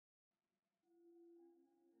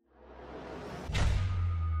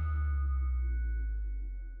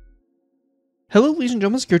Hello ladies and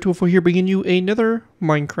gentlemen, Secure204 here bringing you another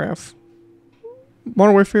Minecraft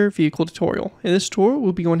Modern Warfare vehicle tutorial. In this tutorial,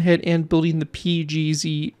 we'll be going ahead and building the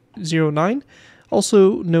PGZ-09,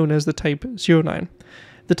 also known as the Type 09.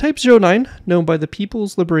 The Type 09, known by the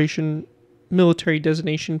People's Liberation Military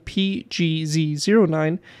designation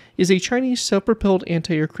PGZ-09, is a Chinese self-propelled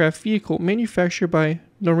anti-aircraft vehicle manufactured by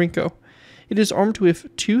Norinco. It is armed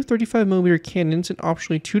with two 35mm cannons and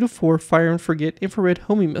optionally 2 to 4 fire and forget infrared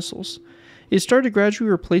homing missiles. It started to gradually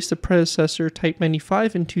replace the predecessor Type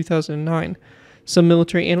 95 in 2009. Some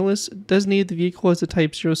military analysts designated the vehicle as the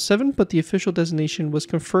Type 07, but the official designation was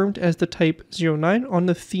confirmed as the Type 09 on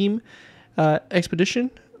the theme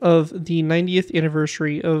expedition of the 90th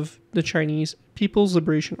anniversary of the Chinese People's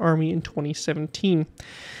Liberation Army in 2017.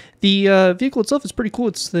 The vehicle itself is pretty cool.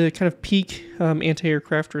 It's the kind of peak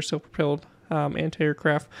anti-aircraft or self-propelled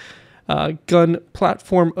anti-aircraft gun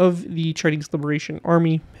platform of the Chinese Liberation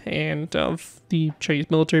Army and of the Chinese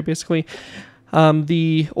military, basically.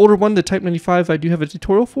 The older one, the Type 95, I do have a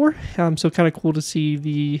tutorial for, so kind of cool to see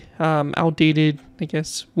the outdated, I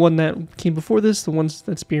guess, one that came before this, the ones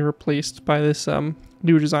that's being replaced by this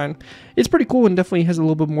new design. It's pretty cool and definitely has a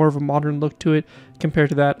little bit more of a modern look to it compared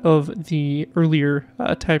to that of the earlier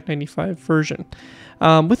Type 95 version.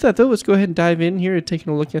 With that though, let's go ahead and dive in here to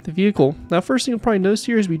taking a look at the vehicle. Now, first thing you'll probably notice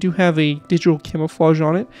here is we do have a digital camouflage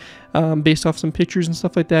on it. Based off some pictures and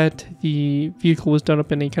stuff like that, the vehicle was done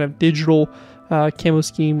up in a kind of digital camo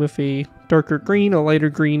scheme with a darker green, a lighter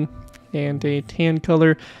green, and a tan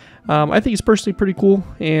color. I think it's personally pretty cool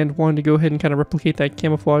and wanted to go ahead and kind of replicate that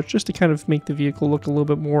camouflage just to kind of make the vehicle look a little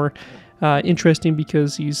bit more interesting,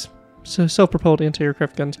 because these self-propelled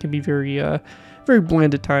anti-aircraft guns can be very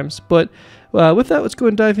bland at times. But with that, let's go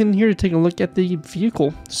and dive in here to take a look at the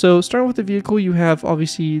vehicle. So starting with the vehicle, you have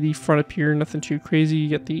obviously the front up here, nothing too crazy. You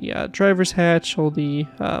get the driver's hatch, all the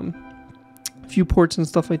few ports and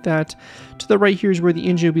stuff like that. To the right here is where the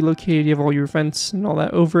engine will be located. You have all your vents and all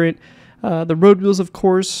that over it. The road wheels, of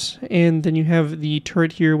course, and then you have the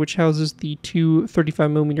turret here, which houses the two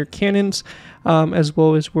 35mm cannons, as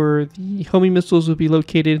well as where the homing missiles will be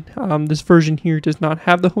located. This version here does not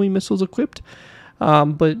have the homing missiles equipped,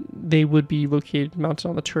 but they would be located mounted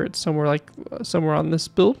on the turret somewhere on this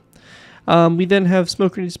build. We then have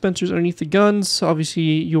smoke grenade dispensers underneath the guns, obviously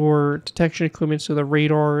your detection equipment, so the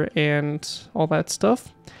radar and all that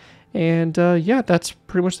stuff. And yeah, that's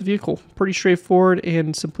pretty much the vehicle. Pretty straightforward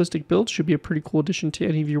and simplistic build. Should be a pretty cool addition to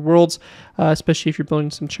any of your worlds, especially if you're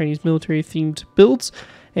building some Chinese military themed builds.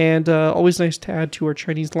 And always nice to add to our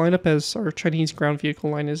Chinese lineup, as our Chinese ground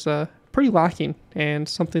vehicle line is pretty lacking, and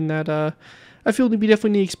something that I feel we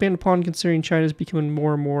definitely need to expand upon, considering China is becoming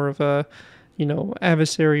more and more of a, you know,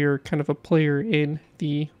 adversary or kind of a player in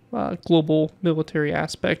the global military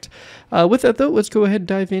aspect. With that though, let's go ahead and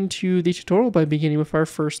dive into the tutorial by beginning with our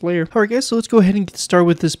first layer. Alright guys, so let's go ahead and get started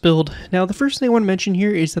with this build. Now the first thing I want to mention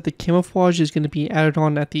here is that the camouflage is going to be added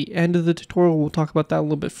on at the end of the tutorial. We'll talk about that a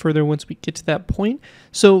little bit further once we get to that point.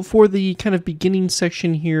 So for the kind of beginning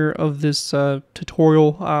section here of this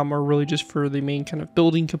tutorial, or really just for the main kind of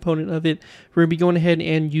building component of it, we're going to be going ahead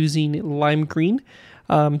and using lime green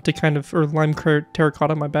to kind of, or lime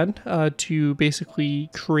terracotta, my bad, to basically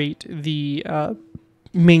create the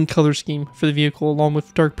main color scheme for the vehicle, along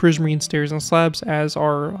with dark prismarine stairs and slabs as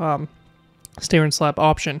our stair and slab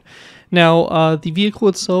option. Now, the vehicle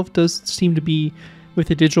itself does seem to be, with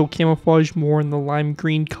the digital camouflage, more in the lime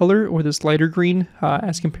green color, or this lighter green,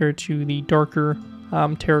 as compared to the darker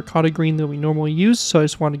terracotta green that we normally use. So I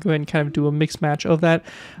just want to go ahead and kind of do a mix match of that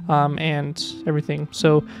and everything.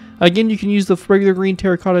 So again, you can use the regular green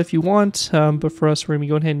terracotta if you want, but for us, we're going to be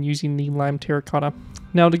going ahead and using the lime terracotta.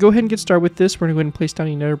 Now to go ahead and get started with this, we're going to go ahead and place down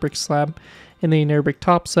a nether brick slab and then a nether brick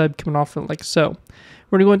top slab coming off it like so.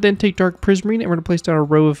 We're going to go ahead and then take dark prismarine, and we're going to place down a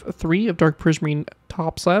row of 3 of dark prismarine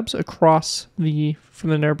top slabs across from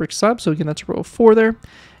the nether brick slab. So again, that's a row of 4 there.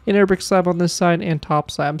 An nether brick slab on this side and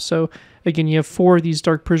top slab. So again, you have 4 of these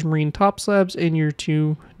dark prismarine top slabs and your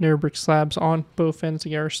 2 nether brick slabs on both ends to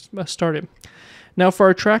get started. Now for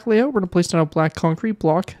our track layout, we're going to place down a black concrete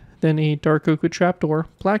block, then a dark oak wood trapdoor,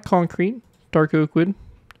 black concrete, dark oak wood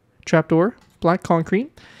trapdoor, black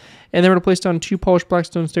concrete, and then we're going to place down 2 polished black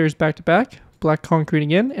stone stairs back to back, black concrete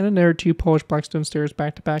again, and another 2 polished black stone stairs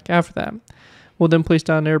back to back after that. We'll then place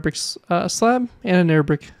down a nether brick slab and a nether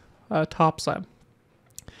brick top slab.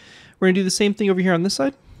 We're going to do the same thing over here on this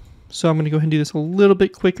side. So I'm going to go ahead and do this a little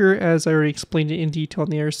bit quicker, as I already explained it in detail on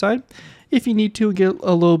the other side. If you need to get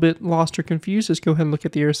a little bit lost or confused, just go ahead and look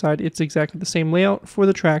at the other side. It's exactly the same layout for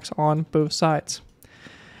the tracks on both sides.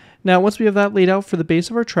 Now, once we have that laid out for the base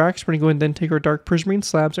of our tracks, we're going to go ahead and then take our dark prismarine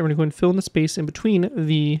slabs, and we're going to go ahead and fill in the space in between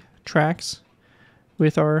the tracks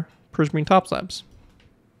with our prismarine top slabs.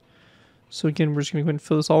 So again, we're just going to go ahead and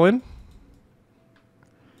fill this all in.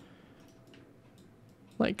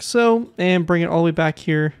 Like so, and bring it all the way back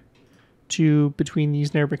here to between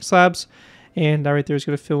these nether brick slabs. And that right there is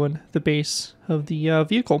going to fill in the base of the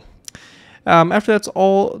vehicle. After that's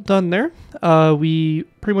all done there, we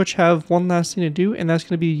pretty much have one last thing to do, and that's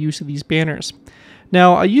going to be the use of these banners.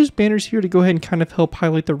 Now, I use banners here to go ahead and kind of help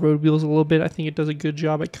highlight the road wheels a little bit. I think it does a good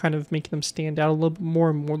job at kind of making them stand out a little bit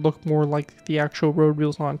more and look more like the actual road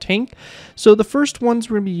wheels on a tank. So the first ones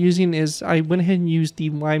we're going to be using is I went ahead and used the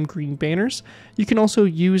lime green banners. You can also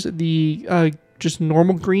use the just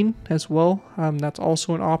normal green as well. That's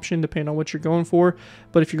also an option depending on what you're going for.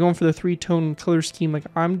 But if you're going for the three-tone color scheme like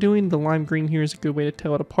I'm doing, the lime green here is a good way to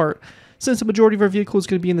tell it apart. Since the majority of our vehicle is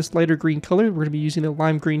going to be in this lighter green color, we're going to be using the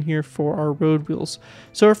lime green here for our road wheels.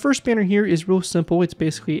 So our first banner here is real simple. It's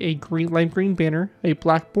basically a lime green banner, a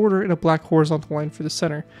black border, and a black horizontal line for the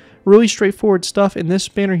center. Really straightforward stuff, and this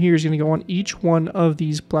banner here is going to go on each one of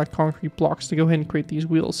these black concrete blocks to go ahead and create these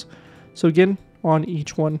wheels. So again, on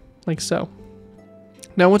each one, like so.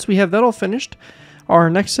 Now once we have that all finished, our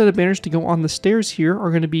next set of banners to go on the stairs here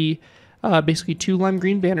are going to be basically two lime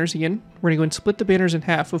green banners again. We're going to go and split the banners in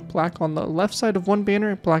half with black on the left side of one banner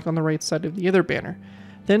and black on the right side of the other banner.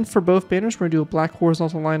 Then for both banners, we're going to do a black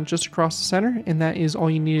horizontal line just across the center, and that is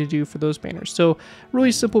all you need to do for those banners. So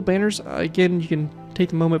really simple banners. Again, you can take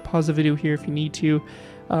the moment, pause the video here if you need to,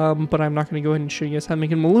 but I'm not going to go ahead and show you guys how to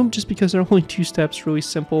make them loom just because they're only two steps, really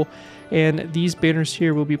simple. And these banners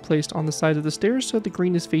here will be placed on the sides of the stairs so the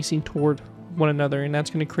green is facing toward one another, and that's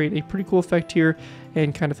going to create a pretty cool effect here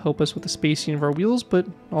and kind of help us with the spacing of our wheels, but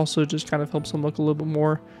also just kind of helps them look a little bit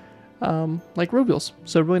more like road wheels.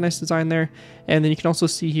 So really nice design there. And then you can also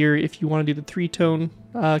see here, if you want to do the three-tone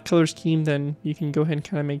color scheme, then you can go ahead and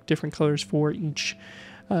kind of make different colors for each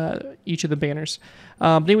of the banners.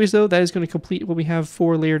 But anyways, though, that is going to complete what we have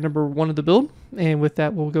for layer number 1 of the build. And with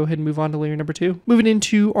that, we'll go ahead and move on to layer number 2. Moving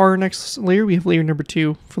into our next layer, we have layer number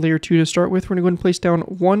 2. For layer 2 to start with, we're going to go ahead and place down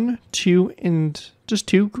 1, 2, and just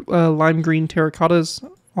 2 lime green terracottas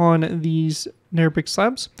on these nether brick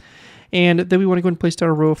slabs. And then we want to go ahead and place down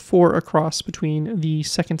a row of 4 across between the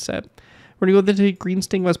second set. We're going to go then take green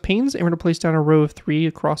stained glass panes, and we're going to place down a row of 3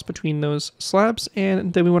 across between those slabs,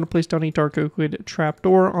 and then we want to place down a dark oak wood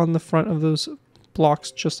trapdoor on the front of those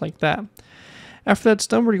blocks, just like that. After that's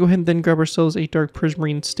done, we're going to go ahead and then grab ourselves a dark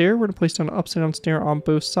prismarine stair. We're going to place down an upside down stair on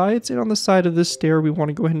both sides, and on the side of this stair, we want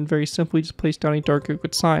to go ahead and very simply just place down a dark oak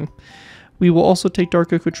wood sign. We will also take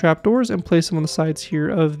dark oak wood trapdoors and place them on the sides here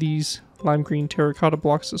of these lime green terracotta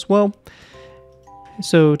blocks as well.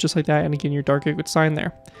 So just like that, and again, your dark oak wood sign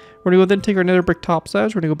there. We're going to go then take our nether brick top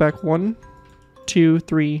slabs. We're going to go back 1, 2,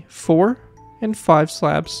 3, 4, and 5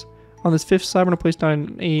 slabs. On this 5th slab, we're going to place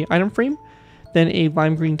down a item frame, then a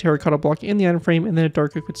lime green terracotta block in the item frame, and then a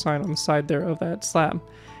dark oak wood sign on the side there of that slab.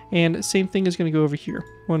 And same thing is going to go over here.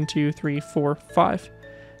 1, 2, 3, 4, 5.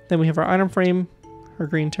 Then we have our item frame, our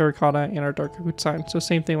green terracotta, and our dark oak wood sign. So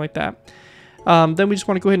same thing like that. Then we just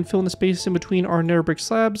want to go ahead and fill in the space in between our nether brick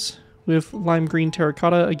slabs with lime green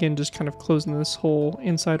terracotta, again just kind of closing this whole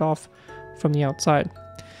inside off from the outside.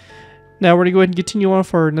 Now we're going to go ahead and continue on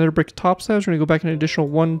for our nether brick top slabs. We're going to go back an additional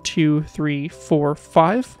 1, 2, 3, 4,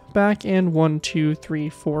 5 back, and 1, 2, 3,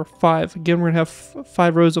 4, 5. Again, we're going to have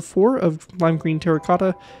 5 rows of 4 of lime green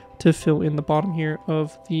terracotta to fill in the bottom here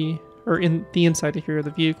of the, or in the inside here of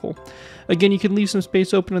the vehicle. Again, you can leave some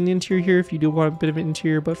space open on the interior here if you do want a bit of an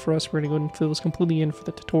interior, but for us, we're going to go ahead and fill this completely in for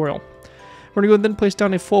the tutorial. We're going to go ahead and then place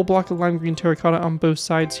down a full block of lime green terracotta on both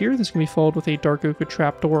sides here. This is going to be followed with a dark oak wood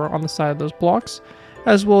trapdoor on the side of those blocks,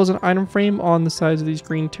 as well as an item frame on the sides of these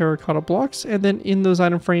green terracotta blocks. And then in those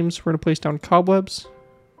item frames, we're going to place down cobwebs,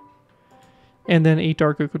 and then a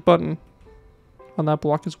dark oak wood button on that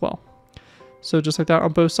block as well. So just like that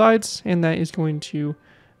on both sides, and that is going to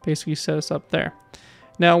basically set us up there.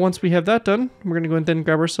 Now, once we have that done, we're going to go and then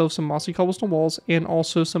grab ourselves some mossy cobblestone walls and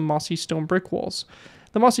also some mossy stone brick walls.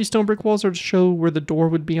 The mossy stone brick walls are to show where the door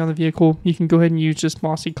would be on the vehicle. You can go ahead and use just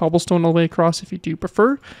mossy cobblestone all the way across if you do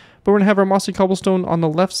prefer. But we're going to have our mossy cobblestone on the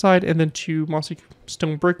left side and then 2 mossy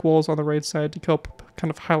stone brick walls on the right side to help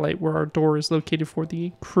kind of highlight where our door is located for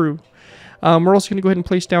the crew. We're also going to go ahead and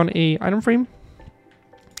place down a item frame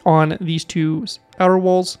on these 2 outer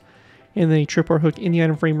walls, and then a tripwire hook in the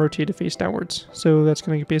item frame rotated face downwards. So that's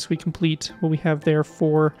going to basically complete what we have there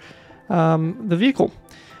for the vehicle.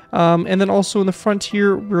 And then also in the front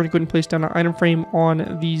here, we're going to go ahead and place down an item frame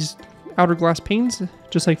on these outer glass panes,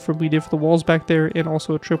 just like we did for the walls back there, and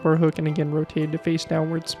also a tripwire hook, and again rotated to face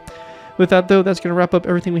downwards. With that though, that's going to wrap up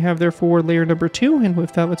everything we have there for layer number 2, and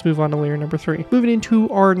with that, let's move on to layer number 3. Moving into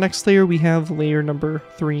our next layer, we have layer number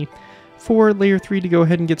 3. For layer 3 to go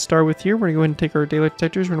ahead and get started with here, we're going to go ahead and take our daylight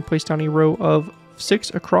detectors, we're going to place down a row of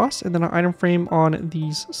 6 across, and then an item frame on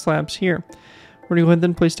these slabs here. We're going to go ahead and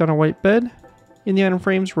then place down a white bed in the item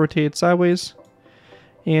frames, rotate it sideways,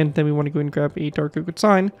 and then we want to go ahead and grab a dark oak wood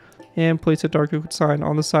sign, and place a dark oak wood sign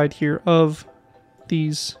on the side here of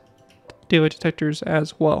these daylight detectors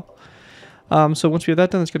as well. So once we have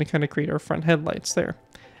that done, it's going to kind of create our front headlights there.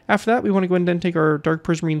 After that, we want to go ahead and then take our dark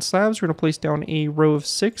prismarine slabs. We're going to place down a row of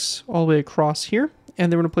 6 all the way across here.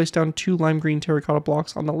 And then we're going to place down 2 lime green terracotta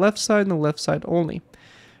blocks on the left side and the left side only.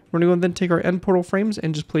 We're going to go and then take our end portal frames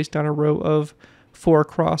and just place down a row of 4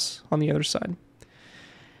 across on the other side.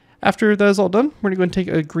 After that is all done, we're going to go and take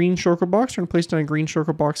a green shulker box. We're going to place down a green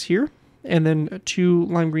shulker box here. And then 2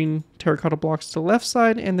 lime green terracotta blocks to the left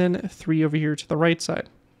side. And then 3 over here to the right side.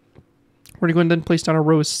 We're going to go and then place down a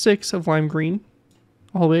row of 6 of lime green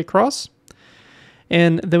all the way across.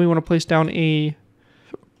 And then we want to place down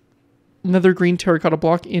another green terracotta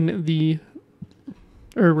block in the,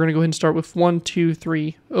 or we're going to go ahead and start with 1, 2,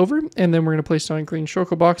 3 over. And then we're going to place down a green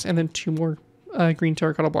shulker box and then 2 more green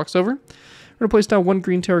terracotta blocks over. We're going to place down 1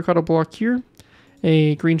 green terracotta block here,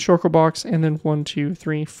 a green shulker box, and then 1, 2,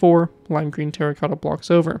 3, 4 lime green terracotta blocks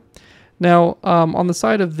over. Now, on the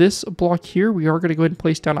side of this block here, we are going to go ahead and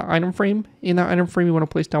place down an item frame. In that item frame, we want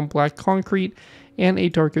to place down black concrete and a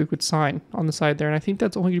dark oak wood sign on the side there. And I think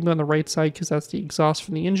that's only going to be on the right side because that's the exhaust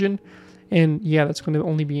from the engine. And yeah, that's going to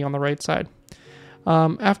only be on the right side.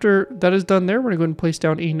 After that is done there, we're going to go ahead and place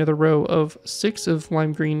down another row of 6 of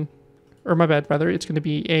lime green, or my bad, rather, it's going to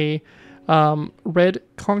be a red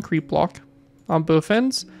concrete block on both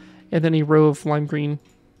ends, and then a row of lime green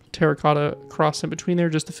terracotta cross in between there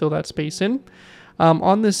just to fill that space in.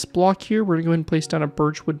 On this block here, we're going to go ahead and place down a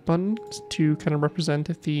birchwood button to kind of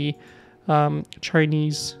represent the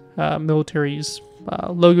Chinese military's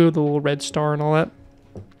logo, the little red star and all that.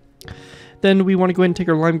 Then we want to go ahead and take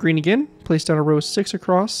our lime green again, place down a row of 6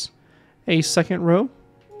 across, a second row,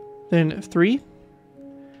 then 3,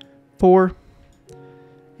 4,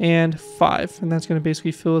 and 5. And that's going to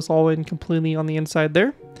basically fill us all in completely on the inside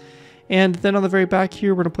there. And then on the very back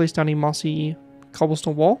here, we're going to place down a mossy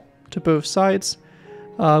cobblestone wall to both sides.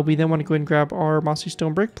 We then want to go ahead and grab our mossy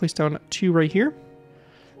stone brick, place down 2 right here.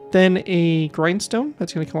 Then a grindstone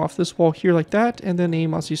that's going to come off this wall here like that, and then a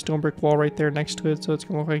mossy stone brick wall right there next to it, so it's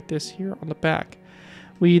going to look like this here on the back.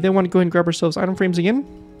 We then want to go ahead and grab ourselves item frames again.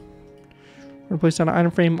 We're going to place down an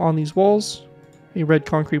item frame on these walls, a red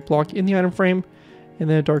concrete block in the item frame, and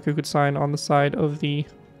then a dark oak wood sign on the side of the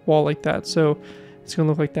wall like that. So it's going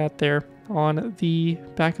to look like that there on the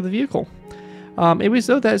back of the vehicle. Anyways,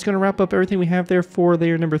 though, that is going to wrap up everything we have there for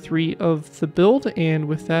layer number 3 of the build. And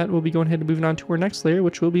with that, we'll be going ahead and moving on to our next layer,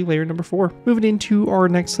 which will be layer number 4. Moving into our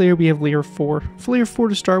next layer, we have layer 4. For layer 4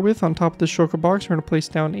 to start with, on top of the shulker box, we're going to place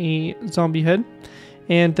down a zombie head.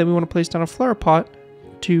 And then we want to place down a flower pot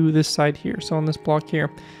to this side here, so on this block here.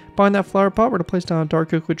 Behind that flower pot, we're going to place down a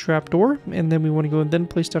dark oak wood trapdoor, and then we want to go and then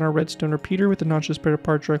place down our redstone repeater with the non-spreader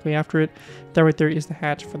part directly after it. That right there is the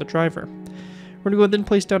hatch for the driver. We're going to go and then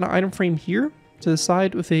place down an item frame here to the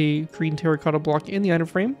side with a green terracotta block in the item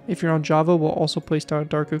frame. If you're on Java, we'll also place down a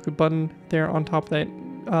dark oak wood button there on top of that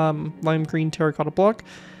lime green terracotta block.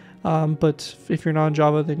 But if you're not on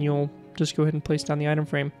Java, then you'll just go ahead and place down the item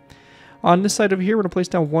frame. On this side over here, we're going to place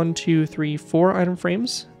down 1, 2, 3, 4 item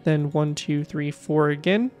frames, then 1, 2, 3, 4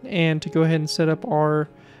 again. And to go ahead and set up our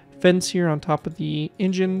vents here on top of the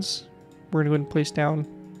engines, we're going to go ahead and place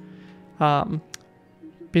down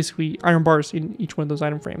basically iron bars in each one of those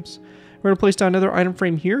item frames. We're going to place down another item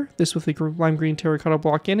frame here, this with a lime green terracotta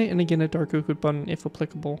block in it, and again a dark oak wood button if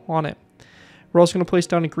applicable on it. We're also going to place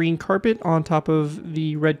down a green carpet on top of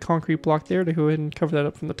the red concrete block there to go ahead and cover that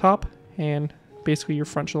up from the top, and basically your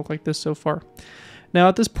front should look like this so far. Now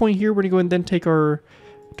at this point here, we're going to go and then take our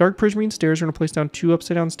dark prismarine stairs. We're going to place down 2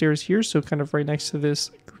 upside down stairs here, so kind of right next to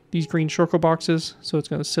these green shulker boxes, so it's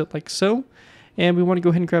going to sit like so. And we want to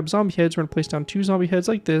go ahead and grab zombie heads. We're going to place down 2 zombie heads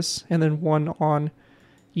like this, and then 1 on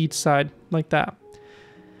each side like that.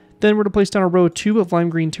 Then we're going to place down a row of 2 of lime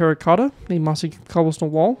green terracotta, a mossy cobblestone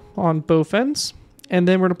wall on both ends. And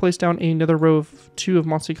then we're going to place down another row of 2 of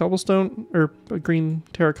mossy cobblestone, or green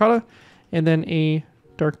terracotta, and then a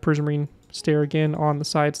dark prismarine stair again on the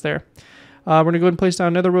sides there. We're going to go ahead and place down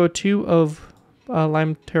another row of 2 of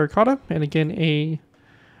lime terracotta, and again a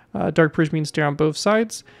dark prismarine stair on both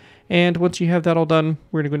sides. And once you have that all done,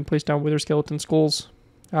 we're going to go ahead and place down wither skeleton skulls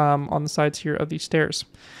on the sides here of these stairs.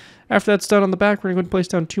 After that's done on the back, we're going to go ahead and place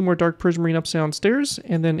down 2 more dark prismarine upside down stairs,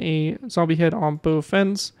 and then a zombie head on both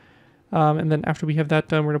ends And then after we have that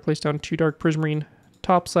done, we're going to place down 2 dark prismarine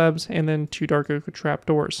top slabs and then 2 dark oak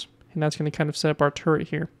trapdoors. And that's going to kind of set up our turret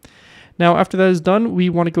here. Now, after that is done, we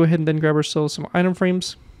want to go ahead and then grab ourselves some item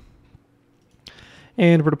frames.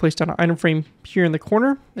 And we're going to place down an item frame here in the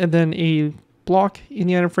corner, and then a block in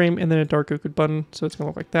the item frame, and then a dark oak button. So it's going to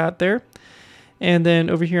look like that there. And then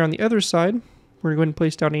over here on the other side, we're going to go ahead and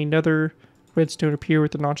place down another redstone up here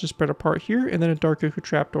with the notches spread apart here, and then a dark oak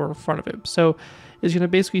trapdoor in front of it. So it's going to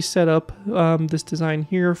basically set up this design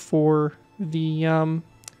here for the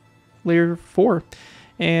layer 4.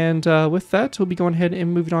 And with that, we'll be going ahead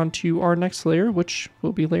and moving on to our next layer, which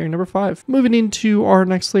will be layer number 5. Moving into our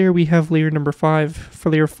next layer, we have layer number 5.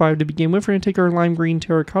 For layer 5 to begin with, we're going to take our lime green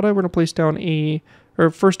terracotta. We're going to place down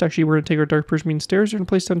first actually, we're going to take our dark prismarine stairs. We're going to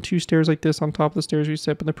place down 2 stairs like this on top of the stairs we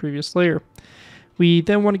set up in the previous layer. We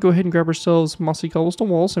then want to go ahead and grab ourselves mossy cobblestone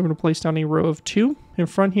walls. And we're going to place down a row of 2 in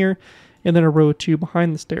front here, and then a row of 2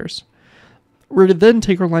 behind the stairs. We're going to then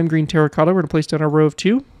take our lime green terracotta. We're going to place down a row of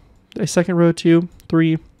 2. A second row of 2,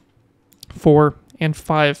 3, 4, and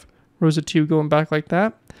 5 rows of 2 going back like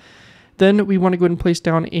that. Then we want to go ahead and place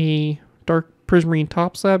down a dark prismarine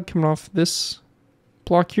top slab coming off this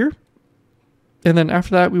block here. And then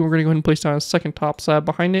after that, we were going to go ahead and place down a second top slab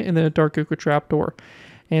behind it, and then a dark oak trapdoor.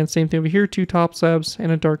 And same thing over here, 2 top slabs and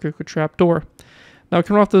a dark oak trapdoor. Now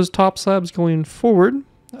coming off those top slabs going forward,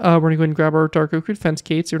 we're going to go ahead and grab our dark oak fence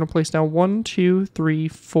gates. We're going to place down 1, 2, 3,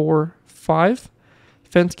 4, 5.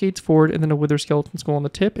 Fence gates forward, and then a wither skeleton skull on the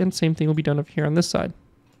tip, and same thing will be done over here on this side.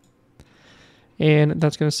 And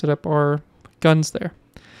that's going to set up our guns there.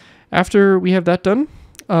 After we have that done,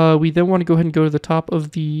 we then want to go ahead and go to the top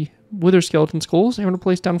of the wither skeleton skulls, and we're going to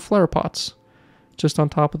place down flower pots just on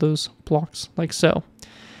top of those blocks like so.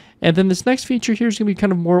 And then this next feature here is going to be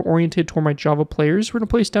kind of more oriented toward my Java players. We're going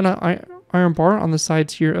to place down an iron bar on the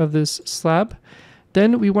sides here of this slab.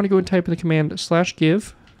 Then we want to go and type in the command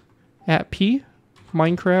 /give @p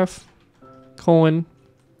Minecraft :debug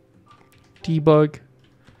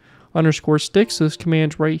 _stick. So this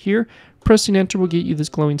command right here, pressing enter will get you this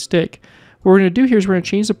glowing stick. What we're going to do here is we're going to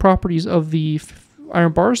change the properties of the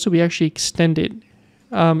iron bar so we actually extend it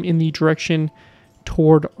in the direction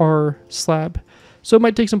toward our slab. So it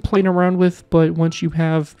might take some playing around with, but once you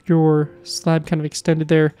have your slab kind of extended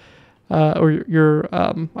there, or your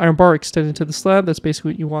iron bar extended to the slab, that's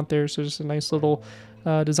basically what you want there. So just a nice little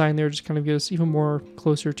design there, just kind of gets us even more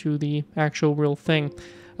closer to the actual real thing.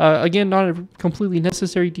 Again, not a completely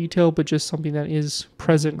necessary detail, but just something that is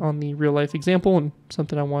present on the real life example and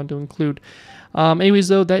something I wanted to include. Anyways,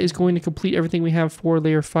 though, that is going to complete everything we have for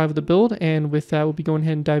layer 5 of the build, and with that, we'll be going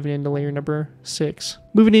ahead and diving into layer number 6.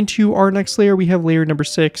 Moving into our next layer, we have layer number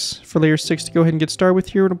 6. For layer 6 to go ahead and get started with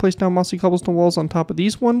here, we're going to place down mossy cobblestone walls on top of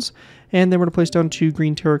these ones, and then we're going to place down 2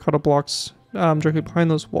 green terracotta blocks directly behind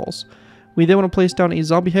those walls. We then want to place down a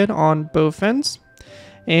zombie head on both ends,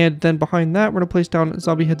 and then behind that, we're going to place down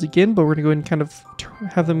zombie heads again, but we're going to go ahead and kind of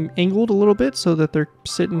have them angled a little bit so that they're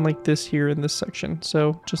sitting like this here in this section.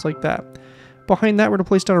 So just like that. Behind that, we're going to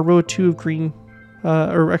place down a row of 2 of green,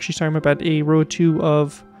 or actually, sorry, my bad, a row of 2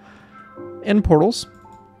 of end portals,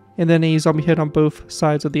 and then a zombie head on both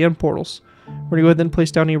sides of the end portals. We're going to go ahead and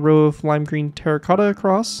place down a row of lime green terracotta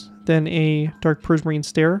across, then a dark prismarine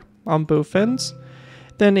stair on both ends,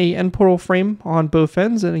 then a end portal frame on both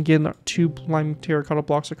ends, and again 2 lime terracotta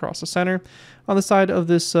blocks across the center. On the side of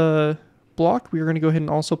this block, we are going to go ahead and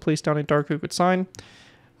also place down a dark oak sign,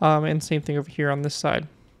 and same thing over here on this side.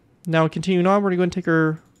 Now continuing on, we're going to go and take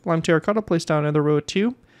our lime terracotta, place down another row of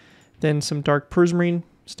 2, then some dark prismarine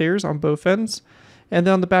stairs on both ends, and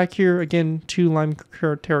then on the back here, again 2 lime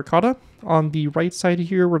terracotta. On the right side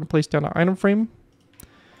here, we're going to place down an item frame,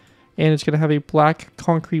 and it's going to have a black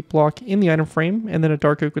concrete block in the item frame, and then a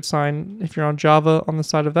dark oak sign if you're on Java on the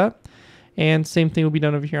side of that, and same thing will be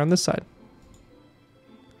done over here on this side.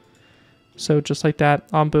 So just like that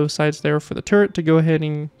on both sides there for the turret to go ahead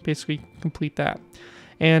and basically complete that.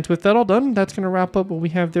 And with that all done, that's going to wrap up what we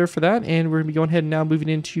have there for that, and we're going to be going ahead and now moving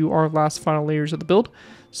into our last final layers of the build.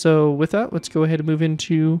 So with that, let's go ahead and move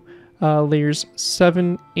into layers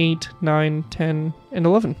 7, 8, 9, 10, and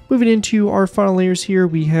 11. Moving into our final layers here,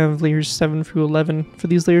 we have layers 7 through 11. For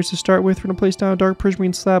these layers to start with, we're going to place down a dark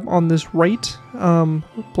prismarine slab on this right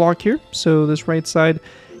block here, so this right side,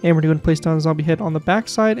 and we're going to place down a zombie head on the back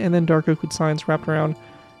side, and then dark oak signs wrapped around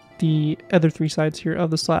the other 3 sides here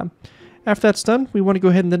of the slab. After that's done, we want to go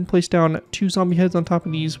ahead and then place down 2 zombie heads on top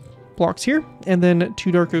of these blocks here, and then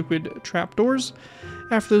 2 dark oak trapdoors.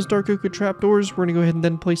 After those dark oak trapdoors, we're going to go ahead and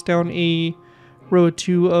then place down a row of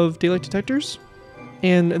 2 of daylight detectors,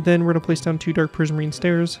 and then we're going to place down 2 dark prismarine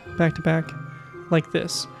stairs back to back like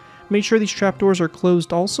this. Make sure these trapdoors are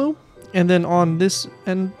closed also, And then on this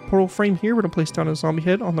end portal frame here, we're going to place down a zombie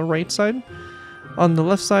head on the right side. On the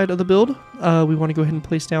left side of the build, we want to go ahead and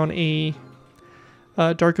place down a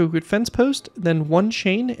dark oak wood fence post, then 1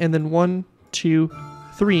 chain, and then 1, 2,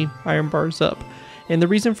 3 iron bars up. And the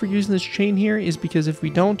reason for using this chain here is because if we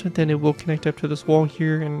don't, then it will connect up to this wall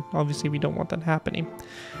here, and obviously we don't want that happening.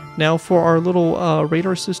 Now for our little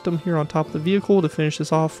radar system here on top of the vehicle, to finish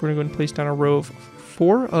this off, we're going to place down a row of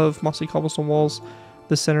 4 of mossy cobblestone walls,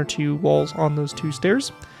 the center 2 walls on those 2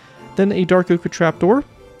 stairs. Then a dark oak wood trapdoor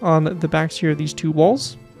on the backs here of these 2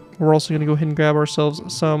 walls. We're also going to go ahead and grab ourselves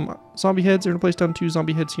some zombie heads. We're going to place down 2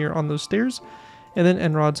 zombie heads here on those stairs, and then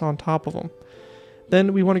end rods on top of them.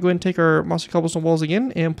 Then we want to go ahead and take our mossy cobblestone walls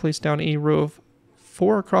again and place down a row of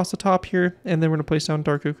 4 across the top here, and then we're going to place down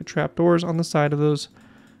dark oak wood trapdoors on the side of those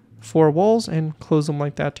 4 walls and close them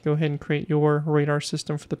like that to go ahead and create your radar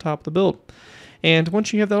system for the top of the build. And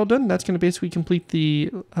once you have that all done, that's going to basically complete the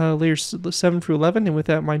layers 7 through 11. And with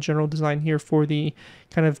that, my general design here for the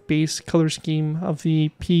kind of base color scheme of the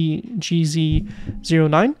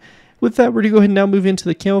PGZ-09. With that, we're going to go ahead and now move into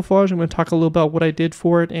the camouflage. I'm going to talk a little about what I did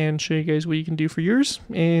for it and show you guys what you can do for yours.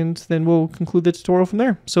 And then we'll conclude the tutorial from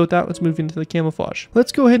there. So with that, let's move into the camouflage.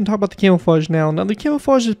 Let's go ahead and talk about the camouflage now. Now, the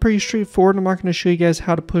camouflage is pretty straightforward. I'm not going to show you guys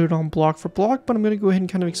how to put it on block for block, but I'm going to go ahead and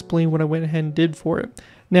kind of explain what I went ahead and did for it.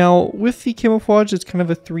 Now, with the camouflage, it's kind of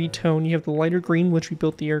a 3-tone. You have the lighter green, which we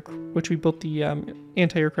built the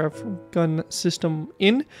anti-aircraft gun system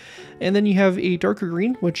in, and then you have a darker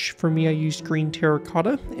green, which for me I used green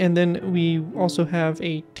terracotta, and then we also have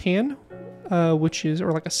a tan, which is,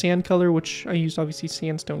 or like a sand color, which I used obviously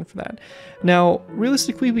sandstone for that. Now,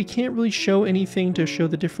 realistically, we can't really show anything to show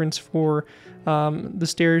the difference for the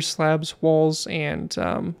stairs, slabs, walls, and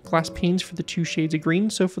glass panes for the 2 shades of green.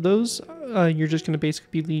 So for those, you're just going to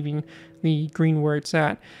basically be leaving the green where it's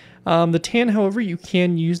at. The tan, however, you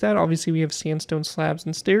can use that. Obviously, we have sandstone slabs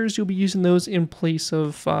and stairs. You'll be using those in place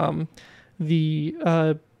of the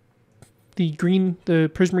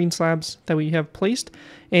prismarine slabs that we have placed.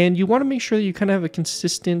 And you want to make sure that you kind of have a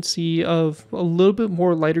consistency of a little bit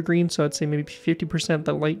more lighter green. So I'd say maybe 50%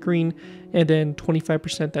 that light green, and then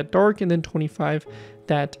 25% that dark, and then 25%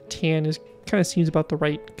 that tan is kind of seems about the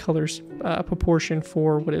right colors proportion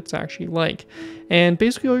for what it's actually like. And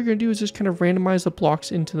basically all you're going to do is just kind of randomize the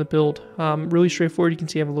blocks into the build. Really straightforward. You can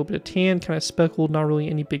see I have a little bit of tan, kind of speckled, not really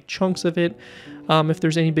any big chunks of it. If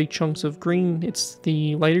there's any big chunks of green, it's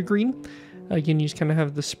the lighter green. Again, you just kind of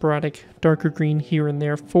have the sporadic darker green here and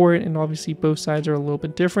there for it, and obviously both sides are a little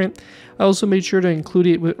bit different. I also made sure to include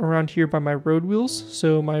it around here by my road wheels.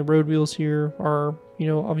 So my road wheels here are, you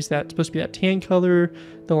know, obviously that's supposed to be that tan color,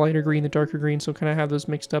 the lighter green, the darker green, so kind of have those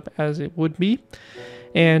mixed up as it would be.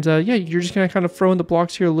 And yeah, you're just going to kind of throw in the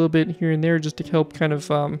blocks here a little bit here and there just to help kind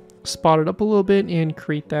of spot it up a little bit and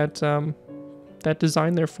create that, that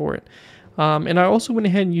design there for it. And I also went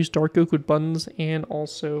ahead and used dark oak wood buttons and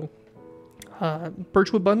also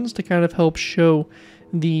birchwood buttons to kind of help show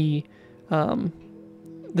the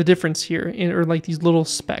difference here, or like these little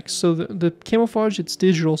specks. So the camouflage, it's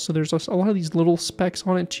digital, so there's a lot of these little specks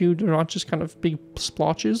on it too. They're not just kind of big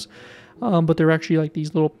splotches, but they're actually like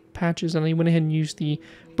these little patches. And I went ahead and used the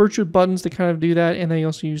birchwood buttons to kind of do that, and I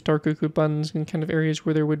also used dark oak wood buttons in kind of areas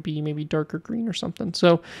where there would be maybe darker green or something.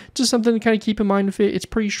 So just something to kind of keep in mind with it. It's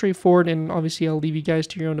pretty straightforward, and obviously I'll leave you guys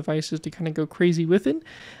to your own devices to kind of go crazy with it.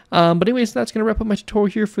 But anyways, that's going to wrap up my tutorial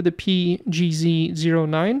here for the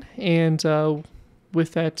PGZ-09, and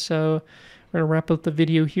with that, we're going to wrap up the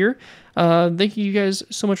video here. Thank you guys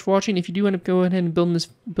so much for watching. If you do end up going ahead and building this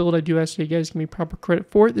build, I do ask that you guys give me proper credit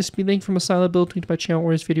for it. This will be linked from a silent build linked to my channel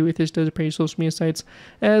or this video if this does appear on social media sites.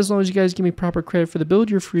 As long as you guys give me proper credit for the build,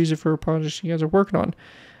 you're free to for projects you guys are working on.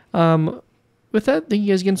 With that, thank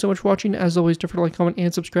you guys again so much for watching. As always, don't forget to like, comment,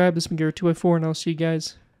 and subscribe. This has been Garrett 2x4, and I'll see you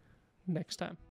guys next time.